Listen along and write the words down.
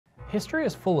History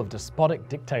is full of despotic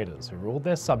dictators who ruled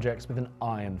their subjects with an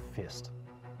iron fist.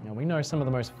 Now, we know some of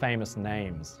the most famous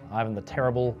names: Ivan the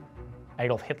Terrible,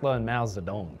 Adolf Hitler, and Mao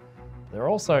Zedong. There are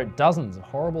also dozens of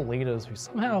horrible leaders who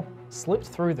somehow slipped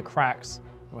through the cracks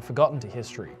and were forgotten to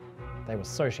history. They were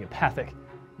sociopathic,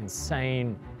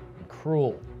 insane, and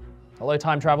cruel. Hello,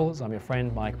 time travelers, I'm your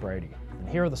friend Mike Brady, and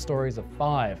here are the stories of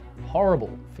 5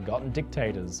 horrible, forgotten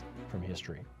dictators from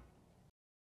history.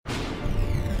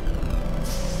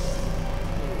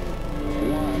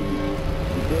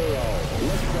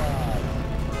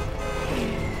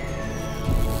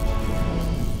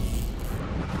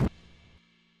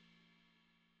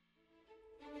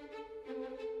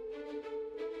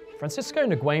 Francisco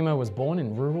Nguema was born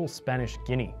in rural Spanish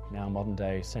Guinea, now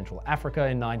modern-day Central Africa,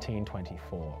 in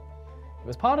 1924. He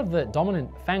was part of the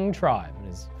dominant Fang tribe, and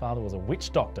his father was a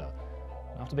witch doctor.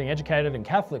 After being educated in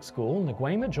Catholic school,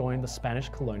 Nguema joined the Spanish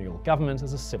colonial government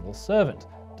as a civil servant,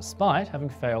 despite having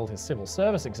failed his civil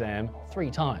service exam 3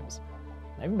 times.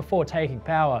 Even before taking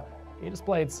power, he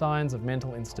displayed signs of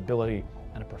mental instability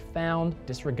and a profound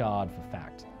disregard for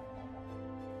fact.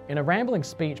 In a rambling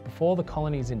speech before the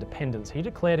colony's independence, he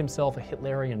declared himself a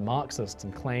Hitlerian Marxist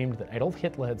and claimed that Adolf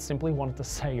Hitler had simply wanted to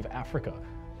save Africa.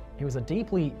 He was a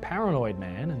deeply paranoid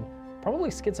man and probably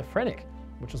schizophrenic,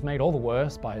 which was made all the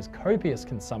worse by his copious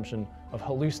consumption of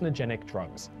hallucinogenic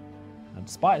drugs. And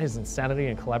despite his insanity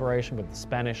and collaboration with the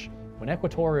Spanish, when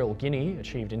Equatorial Guinea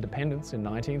achieved independence in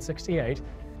 1968,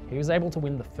 he was able to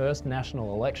win the first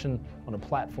national election on a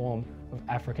platform of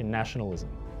African nationalism.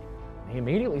 He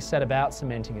immediately set about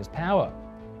cementing his power.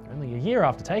 Only a year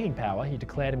after taking power, he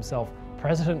declared himself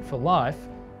president for life,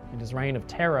 and his reign of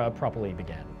terror properly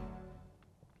began.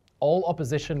 All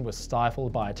opposition was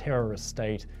stifled by a terrorist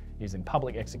state using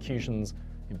public executions,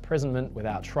 imprisonment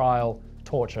without trial,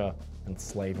 torture, and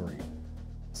slavery.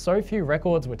 So few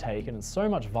records were taken and so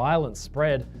much violence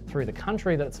spread through the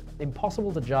country that it's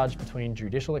impossible to judge between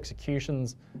judicial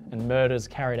executions and murders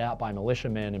carried out by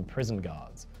militiamen and prison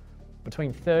guards.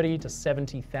 Between 30 to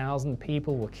 70,000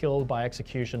 people were killed by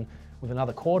execution, with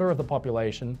another quarter of the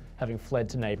population having fled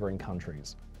to neighbouring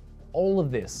countries. All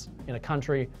of this in a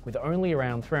country with only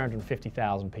around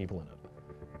 350,000 people in it.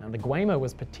 Now, Nguema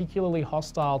was particularly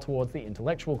hostile towards the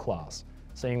intellectual class,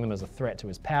 seeing them as a threat to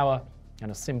his power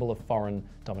and a symbol of foreign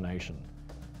domination.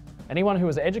 Anyone who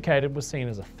was educated was seen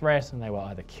as a threat, and they were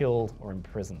either killed or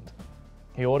imprisoned.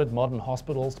 He ordered modern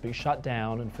hospitals to be shut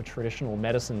down and for traditional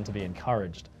medicine to be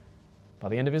encouraged. By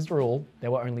the end of his rule,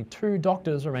 there were only 2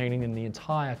 doctors remaining in the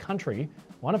entire country,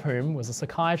 one of whom was a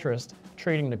psychiatrist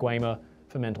treating Nguema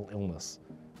for mental illness.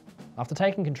 After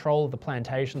taking control of the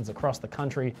plantations across the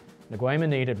country, Nguema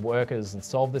needed workers and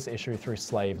solved this issue through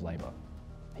slave labour.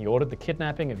 He ordered the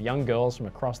kidnapping of young girls from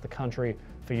across the country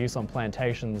for use on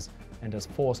plantations and as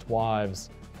forced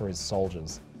wives for his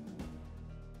soldiers.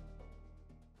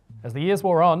 As the years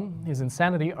wore on, his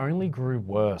insanity only grew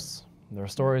worse. There are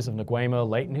stories of Nguema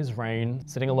late in his reign,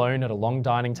 sitting alone at a long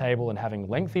dining table and having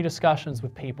lengthy discussions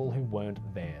with people who weren't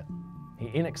there. He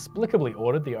inexplicably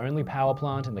ordered the only power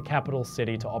plant in the capital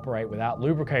city to operate without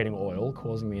lubricating oil,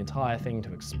 causing the entire thing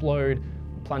to explode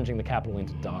and plunging the capital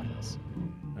into darkness.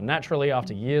 And naturally,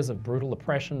 after years of brutal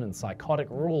oppression and psychotic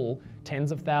rule,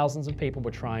 tens of thousands of people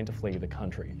were trying to flee the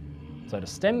country. So to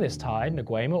stem this tide,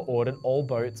 Nguema ordered all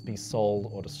boats be sold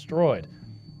or destroyed.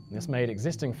 This made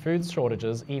existing food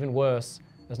shortages even worse,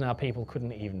 as now people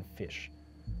couldn't even fish.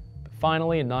 But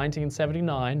finally, in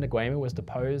 1979, Nguema was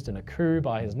deposed in a coup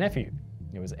by his nephew.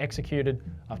 He was executed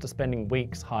after spending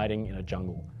weeks hiding in a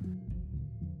jungle.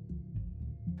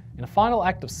 In a final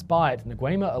act of spite,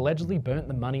 Nguema allegedly burnt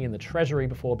the money in the treasury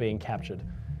before being captured.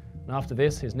 And after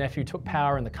this, his nephew took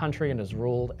power in the country and has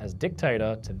ruled as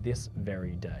dictator to this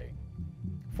very day.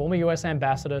 Former US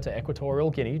Ambassador to Equatorial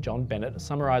Guinea, John Bennett,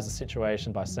 summarised the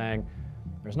situation by saying,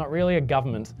 "There's not really a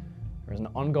government, there is an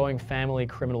ongoing family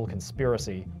criminal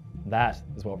conspiracy. That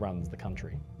is what runs the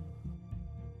country."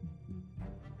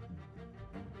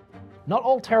 Not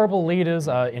all terrible leaders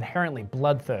are inherently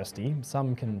bloodthirsty.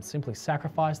 Some can simply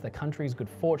sacrifice their country's good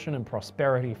fortune and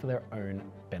prosperity for their own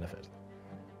benefit.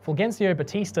 Fulgencio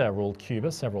Batista ruled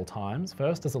Cuba several times,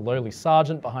 first as a lowly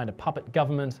sergeant behind a puppet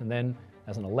government, and then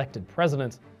as an elected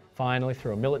president, finally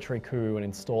through a military coup and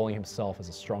installing himself as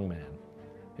a strongman.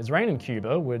 His reign in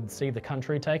Cuba would see the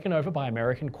country taken over by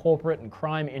American corporate and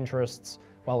crime interests,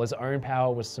 while his own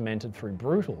power was cemented through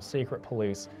brutal secret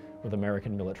police with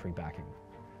American military backing.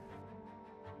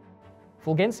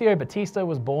 Fulgencio Batista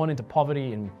was born into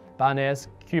poverty in Barnes,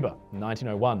 Cuba in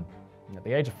 1901. At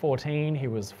the age of 14, he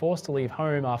was forced to leave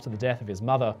home after the death of his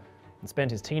mother and spent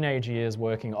his teenage years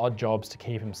working odd jobs to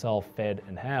keep himself fed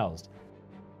and housed.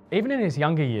 Even in his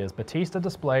younger years, Batista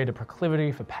displayed a proclivity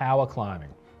for power climbing.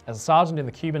 As a sergeant in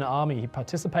the Cuban army, he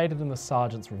participated in the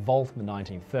sergeants' revolt in the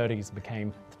 1930s and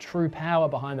became the true power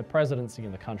behind the presidency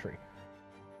in the country.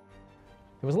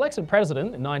 He was elected president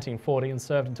in 1940 and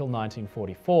served until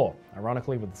 1944,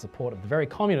 ironically with the support of the very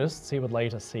communists he would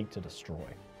later seek to destroy.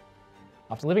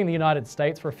 After living in the United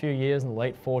States for a few years in the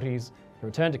late 40s, he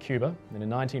returned to Cuba and in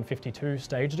 1952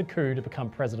 staged a coup to become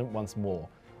president once more.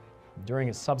 During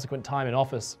his subsequent time in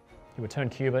office, he would turn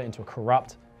Cuba into a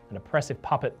corrupt and oppressive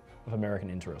puppet of American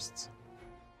interests.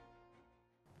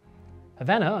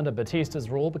 Havana, under Batista's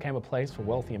rule, became a place for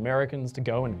wealthy Americans to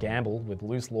go and gamble with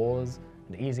loose laws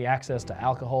and easy access to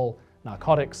alcohol,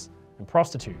 narcotics, and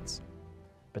prostitutes.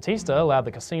 Batista allowed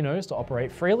the casinos to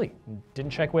operate freely and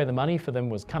didn't check where the money for them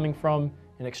was coming from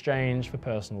in exchange for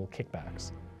personal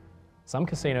kickbacks. Some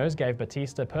casinos gave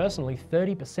Batista personally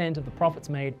 30% of the profits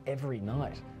made every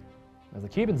night. As the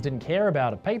Cubans didn't care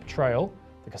about a paper trail,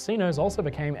 the casinos also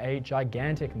became a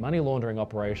gigantic money laundering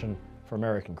operation for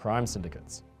American crime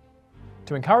syndicates.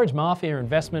 To encourage mafia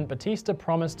investment, Batista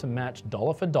promised to match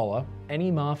dollar for dollar any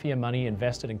mafia money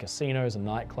invested in casinos and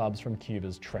nightclubs from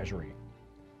Cuba's treasury.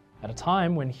 At a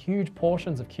time when huge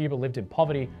portions of Cuba lived in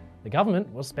poverty, the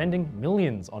government was spending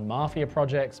millions on mafia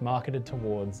projects marketed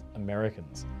towards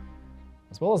Americans.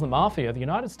 As well as the mafia, the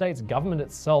United States government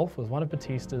itself was one of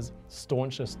Batista's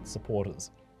staunchest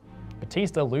supporters.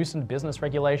 Batista loosened business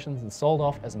regulations and sold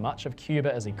off as much of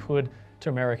Cuba as he could to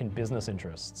American business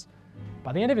interests.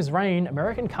 By the end of his reign,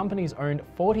 American companies owned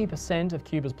 40% of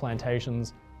Cuba's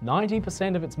plantations,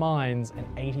 90% of its mines, and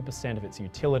 80% of its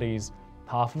utilities,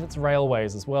 half of its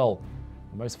railways as well.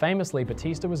 Most famously,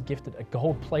 Batista was gifted a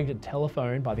gold-plated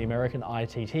telephone by the American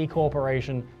ITT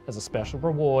Corporation as a special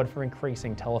reward for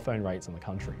increasing telephone rates in the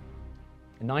country.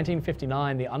 In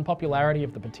 1959, the unpopularity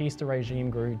of the Batista regime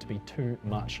grew to be too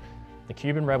much. The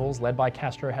Cuban rebels, led by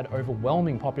Castro, had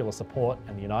overwhelming popular support,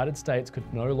 and the United States could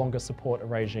no longer support a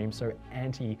regime so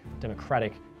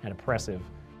anti-democratic and oppressive.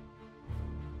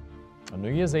 On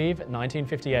New Year's Eve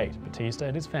 1958, Batista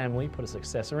and his family put a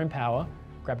successor in power,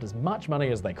 grabbed as much money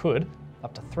as they could,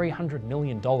 up to $300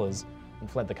 million, and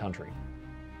fled the country.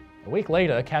 A week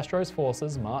later, Castro's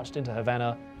forces marched into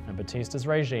Havana and Batista's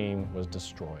regime was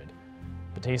destroyed.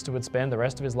 Batista would spend the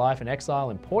rest of his life in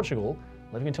exile in Portugal,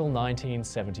 living until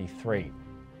 1973. He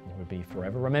would be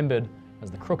forever remembered as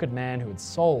the crooked man who had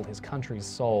sold his country's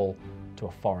soul to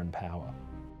a foreign power.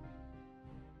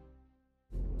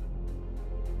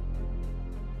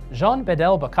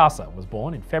 Jean-Bédel Bokassa was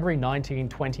born in February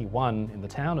 1921 in the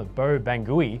town of Beau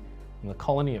Bangui in the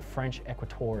colony of French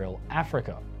Equatorial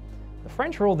Africa. The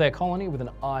French ruled their colony with an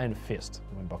iron fist.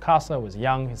 When Bokassa was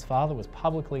young, his father was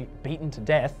publicly beaten to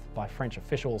death by French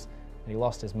officials, and he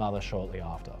lost his mother shortly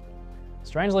after.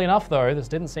 Strangely enough, though, this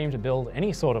didn't seem to build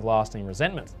any sort of lasting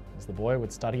resentment, as the boy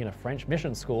would study in a French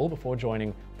mission school before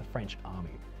joining the French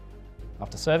army.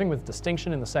 After serving with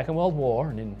distinction in the Second World War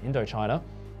and in Indochina,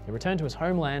 he returned to his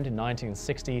homeland in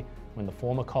 1960 when the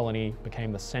former colony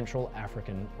became the Central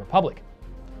African Republic.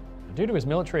 Due to his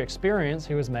military experience,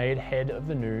 he was made head of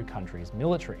the new country's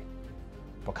military.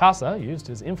 Bokassa used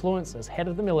his influence as head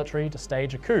of the military to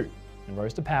stage a coup and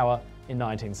rose to power in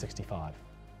 1965.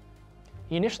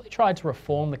 He initially tried to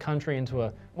reform the country into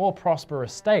a more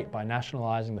prosperous state by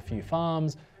nationalizing the few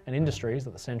farms and industries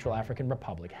that the Central African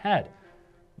Republic had.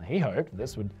 He hoped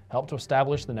this would help to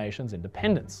establish the nation's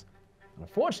independence.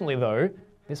 Unfortunately, though,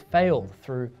 this failed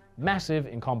through massive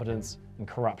incompetence and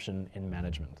corruption in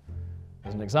management.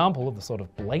 As an example of the sort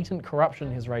of blatant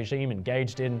corruption his regime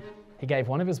engaged in, he gave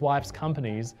one of his wife's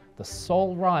companies the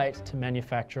sole right to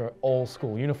manufacture all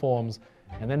school uniforms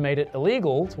and then made it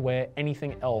illegal to wear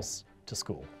anything else to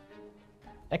school.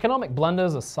 Economic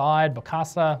blunders aside,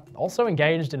 Bokassa also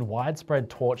engaged in widespread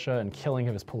torture and killing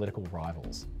of his political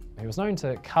rivals. He was known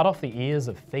to cut off the ears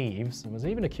of thieves and was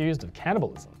even accused of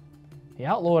cannibalism. He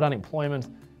outlawed unemployment,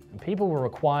 and people were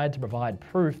required to provide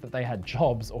proof that they had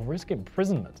jobs or risk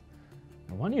imprisonment.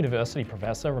 One university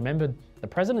professor remembered the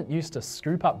president used to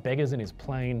scoop up beggars in his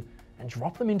plane and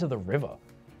drop them into the river.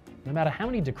 No matter how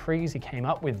many decrees he came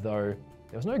up with, though,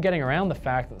 there was no getting around the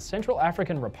fact that the Central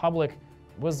African Republic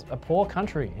was a poor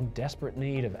country in desperate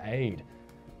need of aid.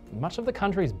 Much of the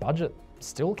country's budget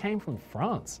still came from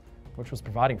France, which was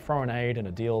providing foreign aid and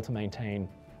a deal to maintain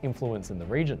influence in the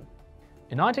region.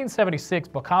 In 1976,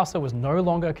 Bokassa was no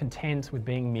longer content with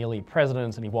being merely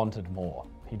president and he wanted more.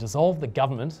 He dissolved the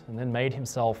government and then made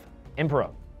himself emperor.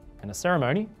 In a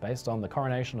ceremony based on the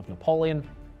coronation of Napoleon,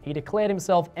 he declared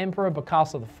himself Emperor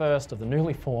Bokassa I of the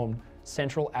newly formed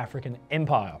Central African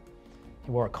Empire.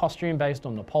 He wore a costume based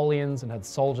on Napoleon's and had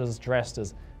soldiers dressed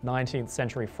as 19th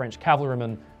century French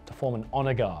cavalrymen to form an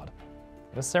honor guard.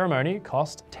 This ceremony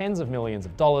cost tens of millions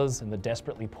of dollars in the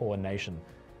desperately poor nation.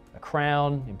 A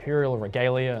crown, imperial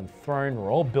regalia, and throne were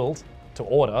all built to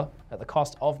order at the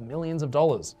cost of millions of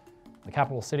dollars. The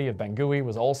capital city of Bangui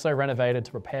was also renovated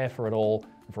to prepare for it all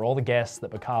and for all the guests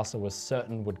that Bokassa was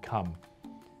certain would come.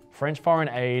 French foreign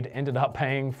aid ended up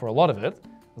paying for a lot of it,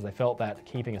 as they felt that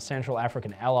keeping a Central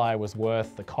African ally was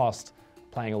worth the cost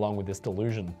playing along with this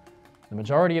delusion. The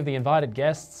majority of the invited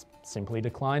guests simply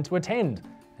declined to attend,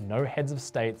 and no heads of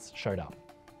states showed up.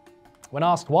 When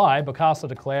asked why, Bokassa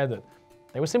declared that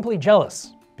they were simply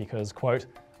jealous because, quote,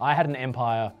 "I had an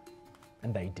empire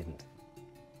and they didn't."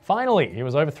 Finally, he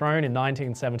was overthrown in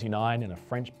 1979 in a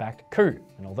French-backed coup,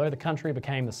 and although the country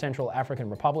became the Central African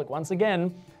Republic once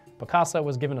again, Bokassa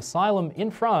was given asylum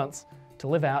in France to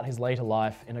live out his later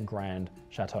life in a grand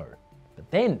chateau. But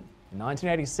then, in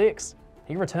 1986,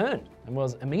 he returned and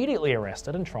was immediately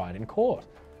arrested and tried in court.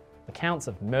 The counts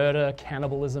of murder,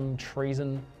 cannibalism,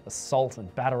 treason, assault,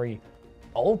 and battery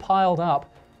all piled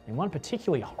up in one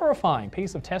particularly horrifying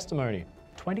piece of testimony.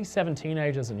 27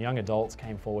 teenagers and young adults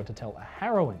came forward to tell a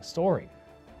harrowing story.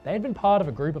 They had been part of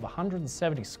a group of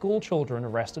 170 school children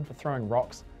arrested for throwing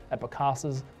rocks at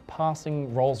Bokassa's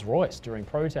passing Rolls Royce during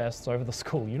protests over the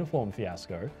school uniform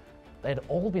fiasco. They had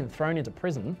all been thrown into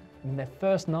prison, and in their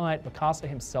first night, Bokassa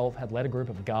himself had led a group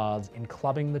of guards in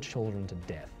clubbing the children to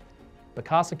death.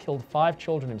 Bokassa killed 5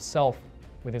 children himself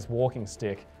with his walking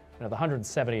stick, and of the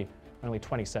 170, only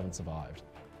 27 survived.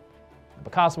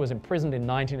 Bokassa was imprisoned in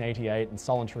 1988 in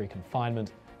solitary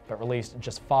confinement, but released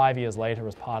just 5 years later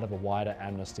as part of a wider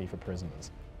amnesty for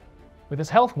prisoners. With his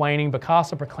health waning,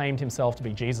 Bokassa proclaimed himself to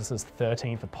be Jesus'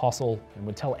 13th apostle and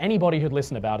would tell anybody who'd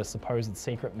listen about his supposed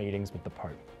secret meetings with the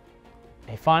Pope.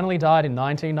 He finally died in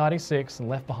 1996 and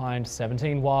left behind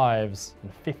 17 wives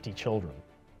and 50 children.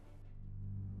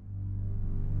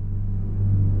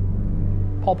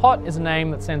 Pol Pot is a name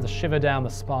that sends a shiver down the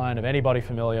spine of anybody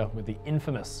familiar with the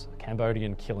infamous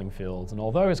Cambodian killing fields, and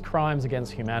although his crimes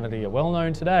against humanity are well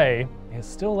known today, he is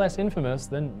still less infamous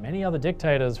than many other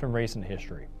dictators from recent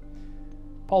history.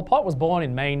 Pol Pot was born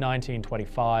in May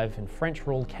 1925 in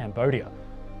French-ruled Cambodia.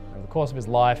 Over the course of his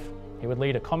life, he would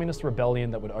lead a communist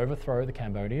rebellion that would overthrow the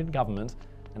Cambodian government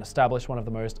and establish one of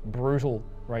the most brutal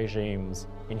regimes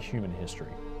in human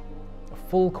history. A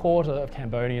full quarter of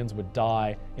Cambodians would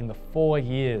die in the 4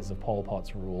 years of Pol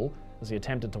Pot's rule as he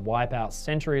attempted to wipe out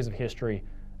centuries of history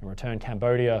and return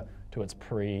Cambodia to its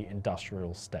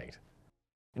pre-industrial state.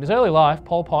 In his early life,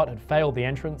 Pol Pot had failed the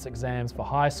entrance exams for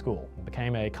high school and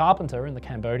became a carpenter in the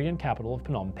Cambodian capital of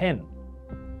Phnom Penh.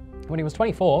 When he was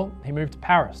 24, he moved to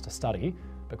Paris to study,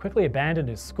 but quickly abandoned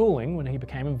his schooling when he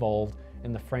became involved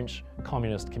in the French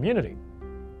communist community.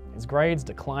 His grades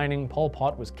declining, Pol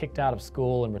Pot was kicked out of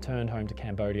school and returned home to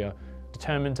Cambodia,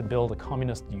 determined to build a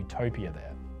communist utopia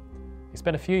there. He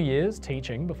spent a few years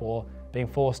teaching before being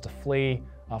forced to flee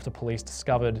after police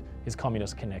discovered his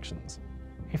communist connections.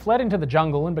 He fled into the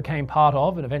jungle and became part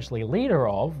of, and eventually leader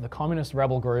of, the communist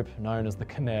rebel group known as the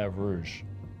Khmer Rouge.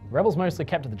 The rebels mostly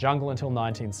kept to the jungle until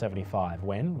 1975,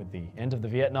 when, with the end of the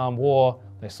Vietnam War,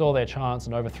 they saw their chance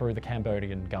and overthrew the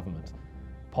Cambodian government.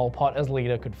 Pol Pot as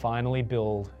leader could finally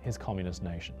build his communist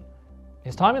nation.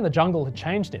 His time in the jungle had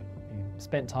changed him. He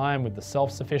spent time with the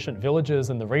self-sufficient villagers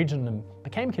in the region and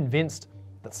became convinced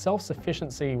that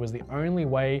self-sufficiency was the only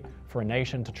way for a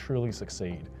nation to truly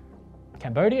succeed.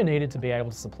 Cambodia needed to be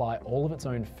able to supply all of its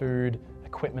own food,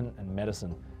 equipment, and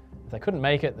medicine. If they couldn't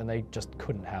make it, then they just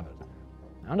couldn't have it.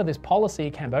 Under this policy,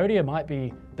 Cambodia might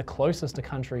be the closest a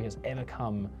country has ever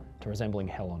come to resembling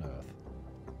hell on earth.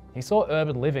 He saw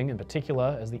urban living in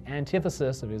particular as the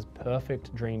antithesis of his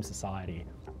perfect dream society.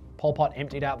 Pol Pot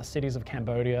emptied out the cities of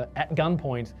Cambodia at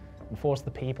gunpoint and forced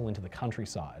the people into the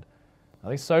countryside. Now,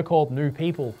 these so-called new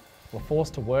people were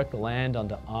forced to work the land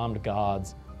under armed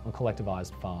guards on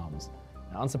collectivized farms.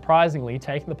 Now, unsurprisingly,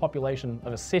 taking the population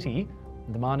of a city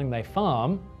and demanding they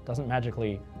farm doesn't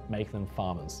magically make them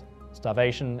farmers.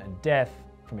 Starvation and death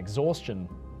from exhaustion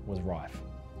was rife.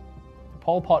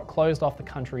 Pol Pot closed off the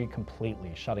country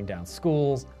completely, shutting down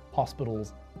schools,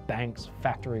 hospitals, banks,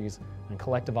 factories, and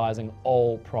collectivizing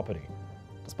all property.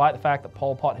 Despite the fact that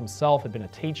Pol Pot himself had been a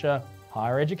teacher,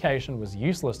 higher education was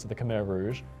useless to the Khmer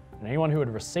Rouge, and anyone who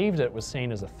had received it was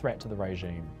seen as a threat to the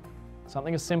regime.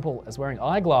 Something as simple as wearing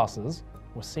eyeglasses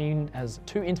was seen as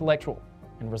too intellectual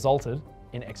and resulted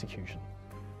in execution.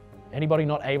 Anybody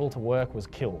not able to work was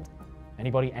killed.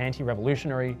 Anybody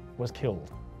anti-revolutionary was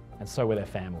killed, and so were their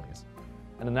families.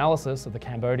 An analysis of the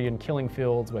Cambodian killing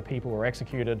fields where people were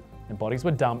executed and bodies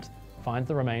were dumped finds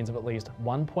the remains of at least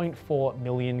 1.4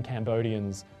 million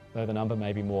Cambodians, though the number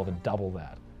may be more than double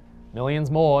that.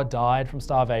 Millions more died from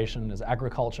starvation as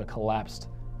agriculture collapsed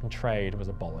and trade was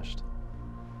abolished.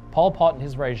 Pol Pot and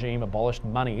his regime abolished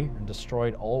money and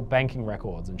destroyed all banking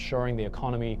records, ensuring the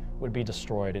economy would be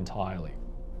destroyed entirely.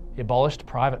 He abolished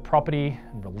private property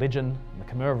and religion, and the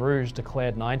Khmer Rouge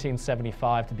declared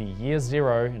 1975 to be year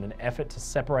zero in an effort to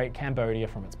separate Cambodia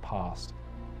from its past.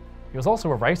 He was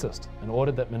also a racist and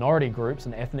ordered that minority groups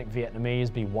and ethnic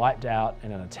Vietnamese be wiped out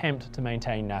in an attempt to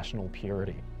maintain national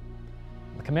purity.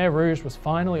 The Khmer Rouge was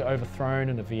finally overthrown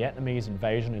in a Vietnamese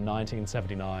invasion in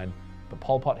 1979, but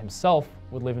Pol Pot himself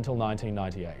would live until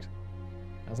 1998.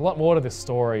 There's a lot more to this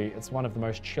story. It's one of the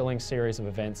most chilling series of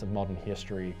events of modern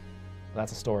history. But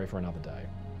that's a story for another day.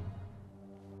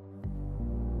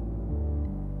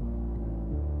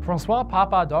 François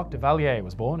Papa Doc Duvalier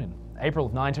was born in April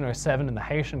of 1907 in the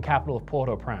Haitian capital of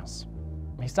Port-au-Prince.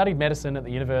 He studied medicine at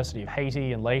the University of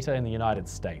Haiti and later in the United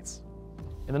States.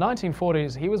 In the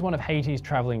 1940s, he was one of Haiti's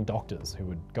traveling doctors who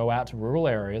would go out to rural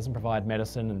areas and provide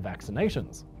medicine and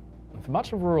vaccinations. And for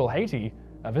much of rural Haiti,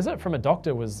 a visit from a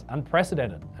doctor was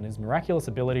unprecedented, and his miraculous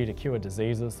ability to cure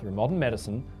diseases through modern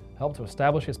medicine helped to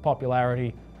establish his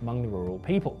popularity among the rural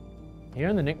people. He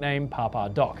earned the nickname Papa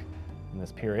Doc in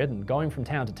this period, and going from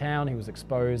town to town, he was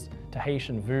exposed to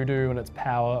Haitian voodoo and its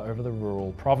power over the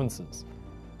rural provinces.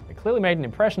 It clearly made an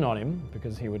impression on him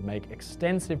because he would make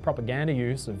extensive propaganda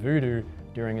use of voodoo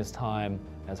during his time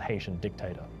as Haitian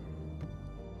dictator.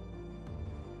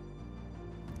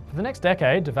 For the next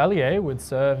decade, Duvalier would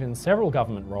serve in several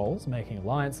government roles, making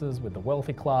alliances with the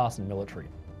wealthy class and military.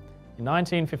 In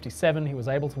 1957, he was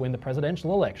able to win the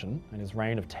presidential election, and his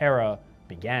reign of terror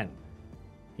began.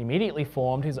 He immediately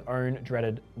formed his own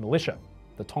dreaded militia,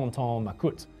 the Tonton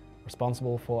Macoute,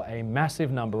 responsible for a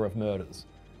massive number of murders.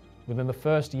 Within the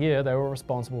first year, they were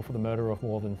responsible for the murder of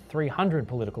more than 300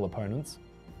 political opponents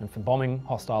and for bombing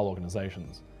hostile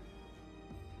organizations.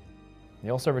 He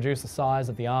also reduced the size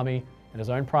of the army, and his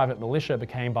own private militia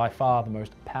became by far the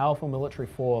most powerful military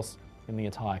force in the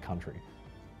entire country.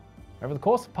 Over the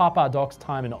course of Papa Doc's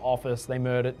time in office, they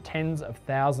murdered tens of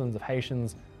thousands of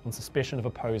Haitians on suspicion of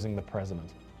opposing the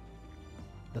president.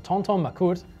 The Tonton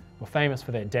Macoute were famous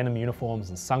for their denim uniforms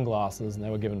and sunglasses, and they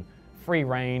were given free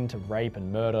rein to rape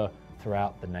and murder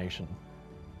throughout the nation.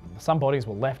 Some bodies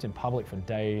were left in public for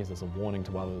days as a warning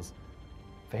to others.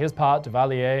 For his part,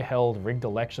 Duvalier held rigged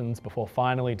elections before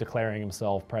finally declaring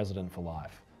himself president for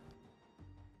life.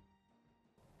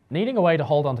 Needing a way to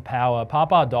hold on to power,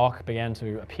 Papa Doc began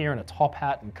to appear in a top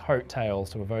hat and coattails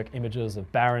to evoke images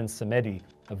of Baron Samedi,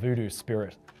 a voodoo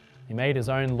spirit. He made his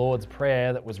own Lord's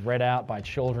Prayer that was read out by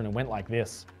children and went like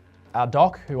this: "Our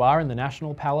Doc, who are in the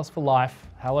national palace for life,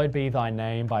 hallowed be thy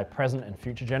name by present and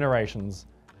future generations.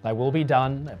 Thy will be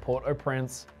done at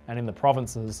Port-au-Prince and in the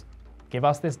provinces. Give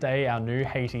us this day our new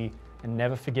Haiti, and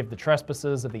never forgive the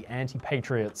trespasses of the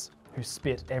anti-patriots who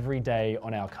spit every day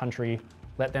on our country.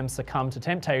 Let them succumb to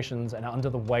temptations, and under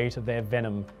the weight of their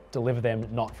venom, deliver them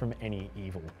not from any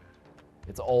evil."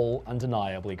 It's all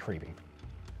undeniably creepy.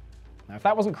 Now, if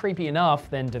that wasn't creepy enough,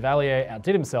 then Duvalier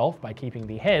outdid himself by keeping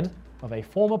the head of a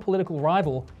former political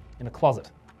rival in a closet.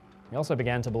 He also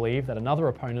began to believe that another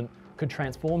opponent could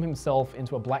transform himself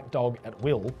into a black dog at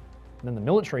will, and then the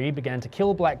military began to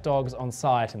kill black dogs on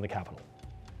sight in the capital.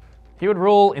 He would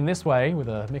rule in this way with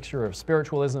a mixture of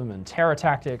spiritualism and terror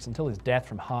tactics until his death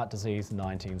from heart disease in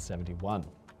 1971,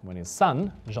 when his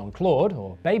son, Jean-Claude,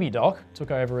 or Baby Doc, took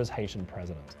over as Haitian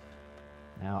president.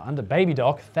 Now, under Baby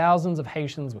Doc, thousands of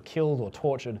Haitians were killed or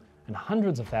tortured, and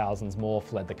hundreds of thousands more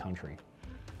fled the country.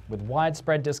 With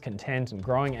widespread discontent and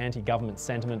growing anti-government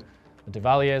sentiment, the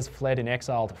Duvaliers fled in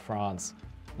exile to France.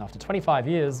 And after 25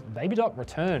 years, Baby Doc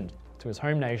returned to his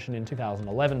home nation in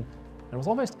 2011 and was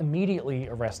almost immediately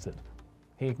arrested.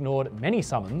 He ignored many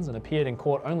summons and appeared in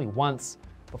court only once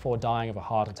before dying of a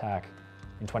heart attack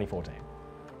in 2014.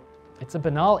 It's a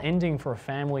banal ending for a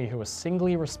family who are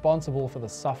singly responsible for the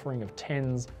suffering of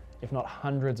tens, if not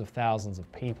hundreds of thousands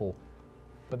of people.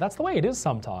 But that's the way it is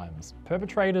sometimes.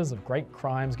 Perpetrators of great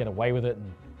crimes get away with it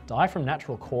and die from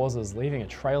natural causes, leaving a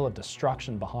trail of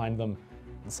destruction behind them,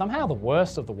 and somehow the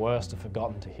worst of the worst are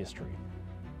forgotten to history.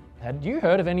 Had you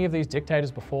heard of any of these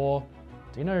dictators before?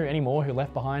 Do you know any more who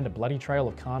left behind a bloody trail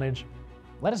of carnage?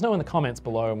 Let us know in the comments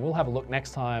below, and we'll have a look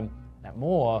next time at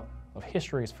more of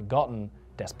history's forgotten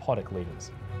despotic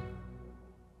leaders.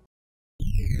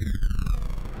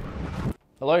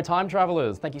 Hello time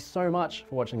travelers, thank you so much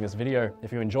for watching this video.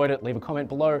 If you enjoyed it, leave a comment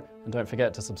below and don't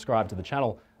forget to subscribe to the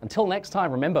channel. Until next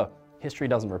time, remember, history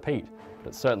doesn't repeat, but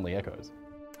it certainly echoes.